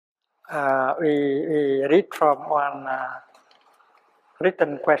We read from one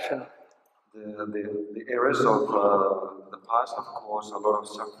written question. The errors of the past have caused a lot of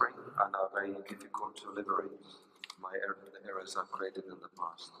suffering and are very difficult to liberate. The errors I've created in the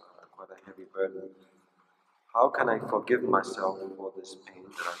past are quite a heavy burden. How can I forgive myself for this pain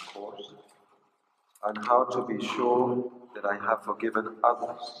that I caused? And how to be sure that I have forgiven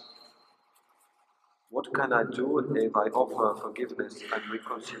others? What can I do if I offer forgiveness and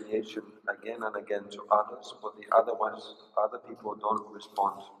reconciliation again and again to others, but other people don't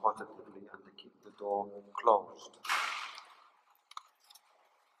respond positively and they keep the door closed?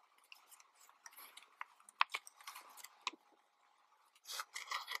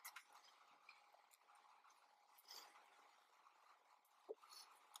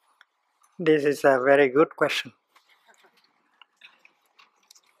 This is a very good question.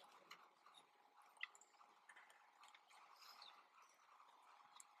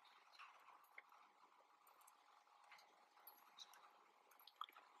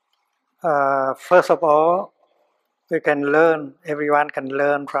 First of all, everyone can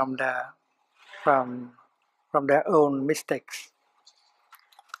learn from their own mistakes,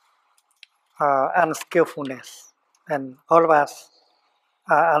 unskillfulness, and all of us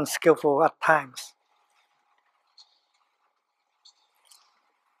are unskillful at times.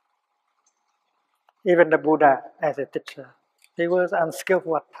 Even the Buddha, as a teacher, he was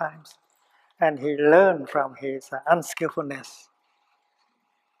unskillful at times, and he learned from his unskillfulness.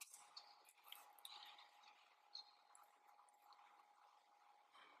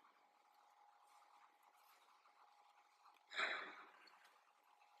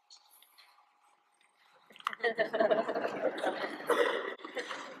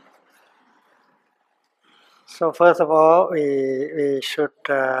 So first of all, we should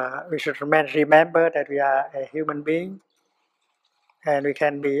remember that we are a human being, and we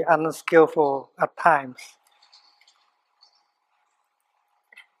can be unskillful at times.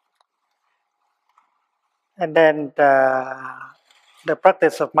 And then the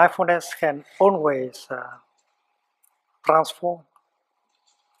practice of mindfulness can always transform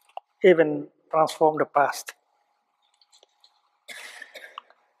the past.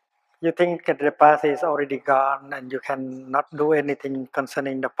 You think that the past is already gone and you cannot do anything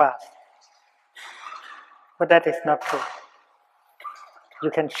concerning the past. But that is not true. You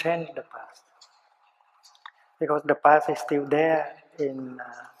can change the past because the past is still there in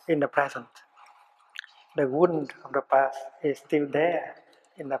the present. The wound of the past is still there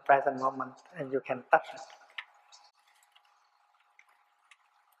in the present moment, and you can touch it.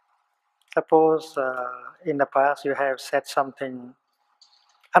 Suppose in the past you have said something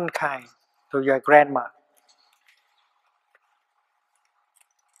unkind to your grandma,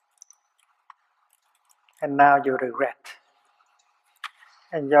 and now you regret.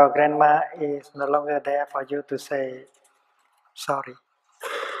 And your grandma is no longer there for you to say sorry.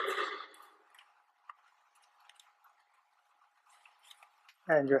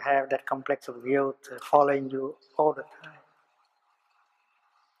 And you have that complex of guilt following you all the time.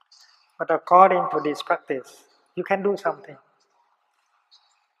 But according to this practice, you can do something.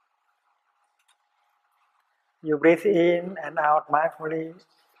 You breathe in and out mindfully,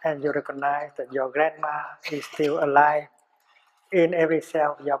 and you recognize that your grandma is still alive in every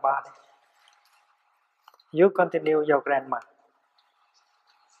cell of your body. You continue your grandma.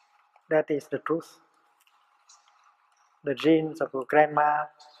 That is the truth. The genes of your grandma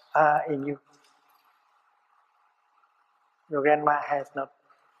are in you. Your grandma has not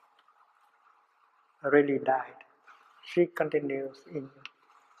really died. She continues in you.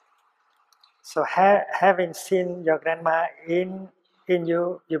 So having seen your grandma in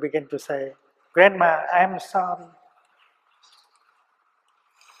you, you begin to say, Grandma, I'm sorry.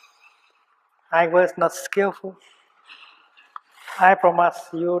 I was not skillful. I promise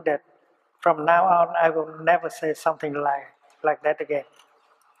you that from now on I will never say something like that again.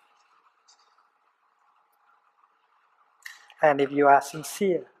 And if you are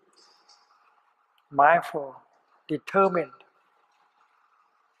sincere, mindful, determined,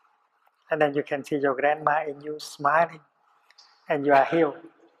 and then you can see your grandma in you smiling, and you are healed.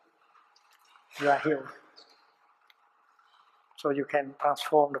 You are healed. So you can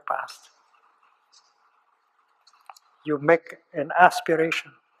transform the past. You make an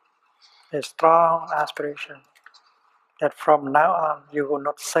aspiration, a strong aspiration, that from now on you will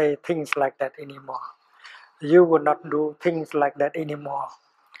not say things like that anymore. You will not do things like that anymore.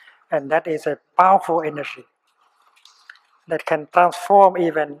 And that is a powerful energy that can transform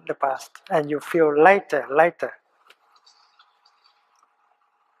even the past. And you feel lighter.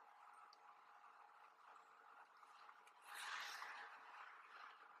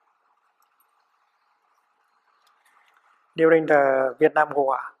 During the Vietnam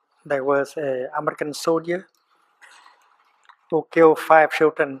War, there was an American soldier who killed 5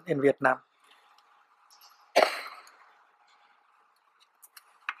 children in Vietnam.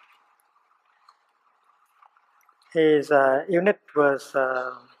 His unit was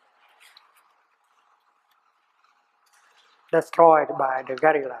destroyed by the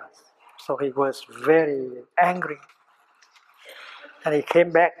guerrillas, so he was very angry. And he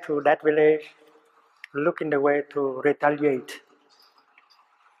came back to that village looking the way to retaliate.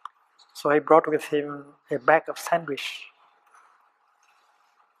 So he brought with him a bag of sandwich.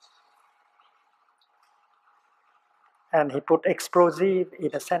 And he put explosive in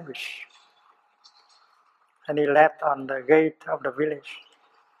the sandwich. And he left on the gate of the village.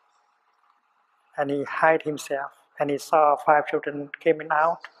 And he hid himself. And he saw 5 children coming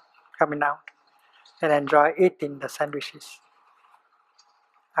out, and enjoy eating the sandwiches.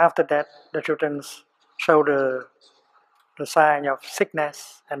 After that, the children showed the sign of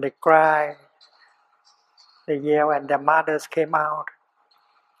sickness, and they cry, they yell, and their mothers came out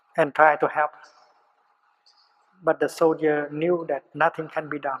and tried to help. But the soldier knew that nothing can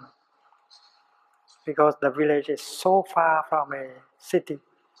be done because the village is so far from a city.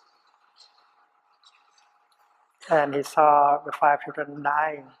 And he saw the 5 children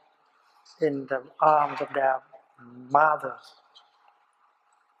dying in the arms of their mothers.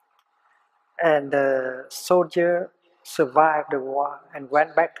 And the soldier survived the war and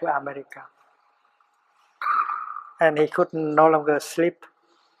went back to America. And he could no longer sleep.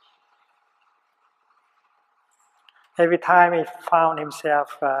 Every time he found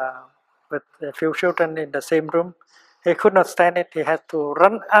himself with a few children in the same room, he could not stand it. He had to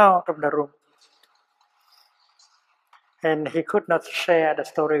run out of the room. And he could not share the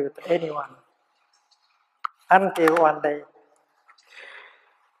story with anyone. Until one day,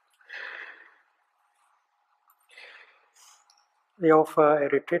 we offer a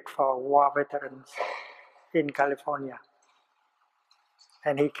retreat for war veterans in California.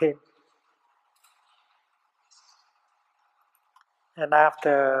 And he came. And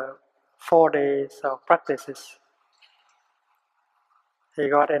after 4 days of practices, he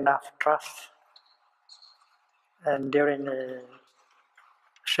got enough trust. And during the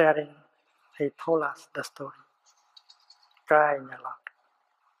sharing, he told us the story, crying a lot.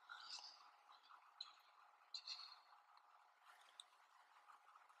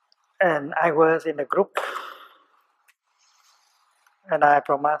 And I was in the group, and I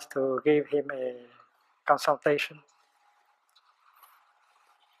promised to give him a consultation.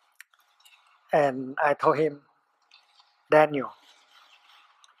 And I told him, Daniel,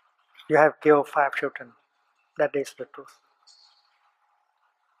 you have killed 5 children. That is the truth.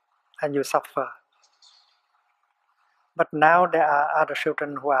 And you suffer. But now there are other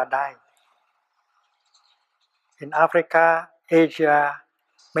children who are dying. In Africa, Asia,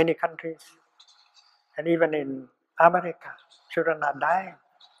 many countries, and even in America, children are dying.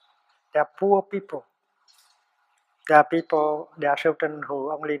 They are poor people. There are children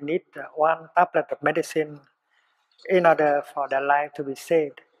who only need 1 tablet of medicine in order for their life to be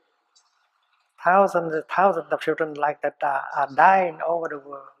saved. Thousands and thousands of children like that are dying over the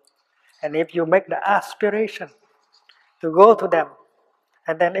world. And if you make the aspiration to go to them,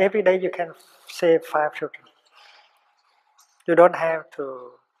 and then every day you can save 5 children. You don't have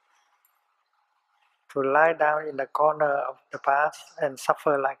to lie down in the corner of the past and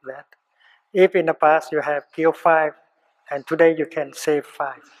suffer like that. If in the past you have killed 5, and today you can save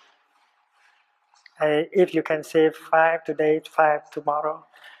 5. And if you can save 5 today, 5 tomorrow,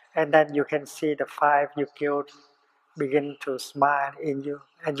 and then you can see the 5 you killed begin to smile in you,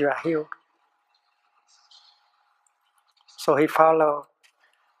 and you are healed. So he followed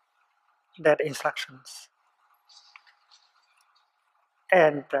that instructions.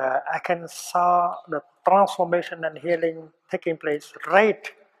 And I can saw the transformation and healing taking place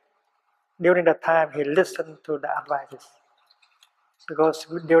right during the time he listened to the advices. Because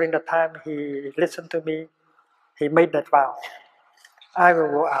during the time he listened to me, he made that vow. I will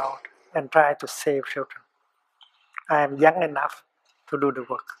go out and try to save children. I am young enough to do the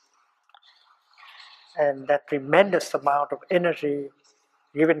work. And that tremendous amount of energy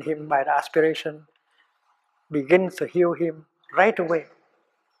given him by the aspiration begins to heal him right away.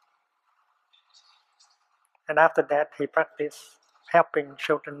 And after that, he practiced helping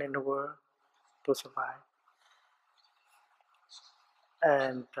children in the world to survive.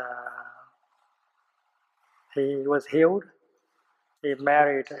 And he was healed. He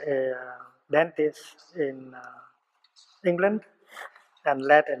married a dentist in England and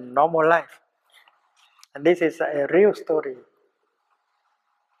led a normal life. And this is a real story.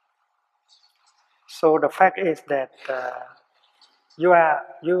 So the fact is that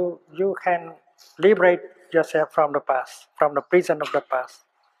you can liberate yourself from the past, from the prison of the past.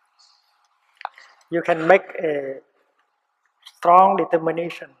 You can make a strong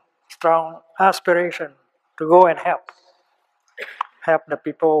determination, strong aspiration to go and help the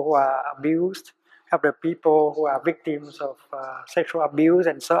people who are abused, help the people who are victims of sexual abuse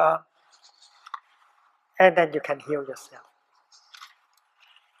and so on. And then you can heal yourself.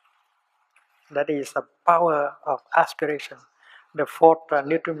 That is the power of aspiration. The fourth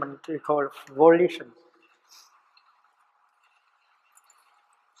nutriment we call volition.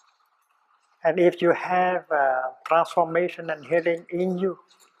 And if you have transformation and healing in you,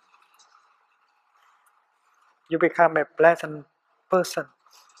 you become a pleasant person.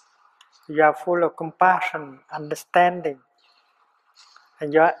 You are full of compassion, understanding,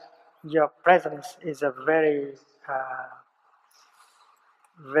 and your presence is a very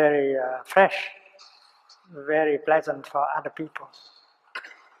fresh, very pleasant for other people.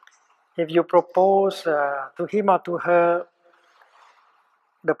 If you propose to him or to her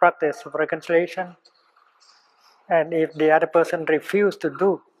the practice of reconciliation, and if the other person refuses to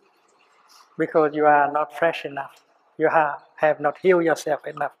do because you are not fresh enough, you have not healed yourself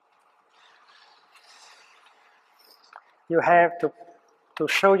enough, you have to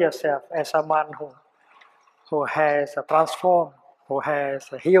show yourself as someone who has transformed, who has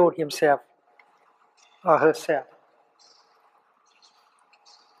healed himself or herself.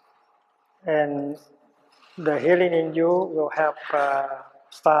 And the healing in you will help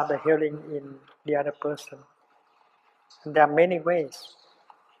start the healing in the other person. And there are many ways.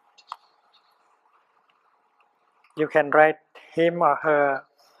 You can write him or her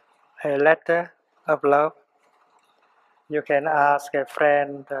a letter of love. You can ask a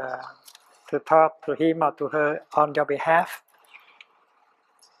friend to talk to him or to her on your behalf.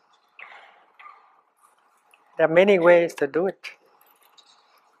 There are many ways to do it.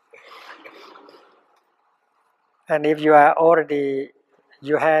 And if you have already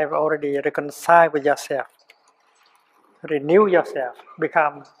reconciled with yourself, renew yourself,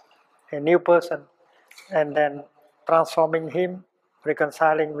 become a new person, and then transforming him,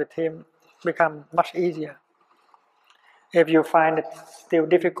 reconciling with him, become much easier. If you find it still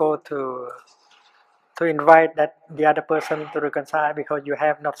difficult to invite the other person to reconcile because you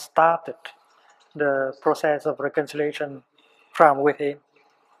have not started the process of reconciliation from within,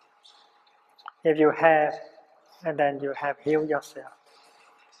 if you have, and then you have healed yourself,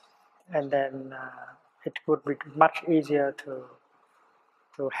 and then it would be much easier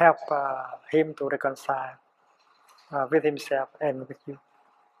to help him to reconcile with himself and with you.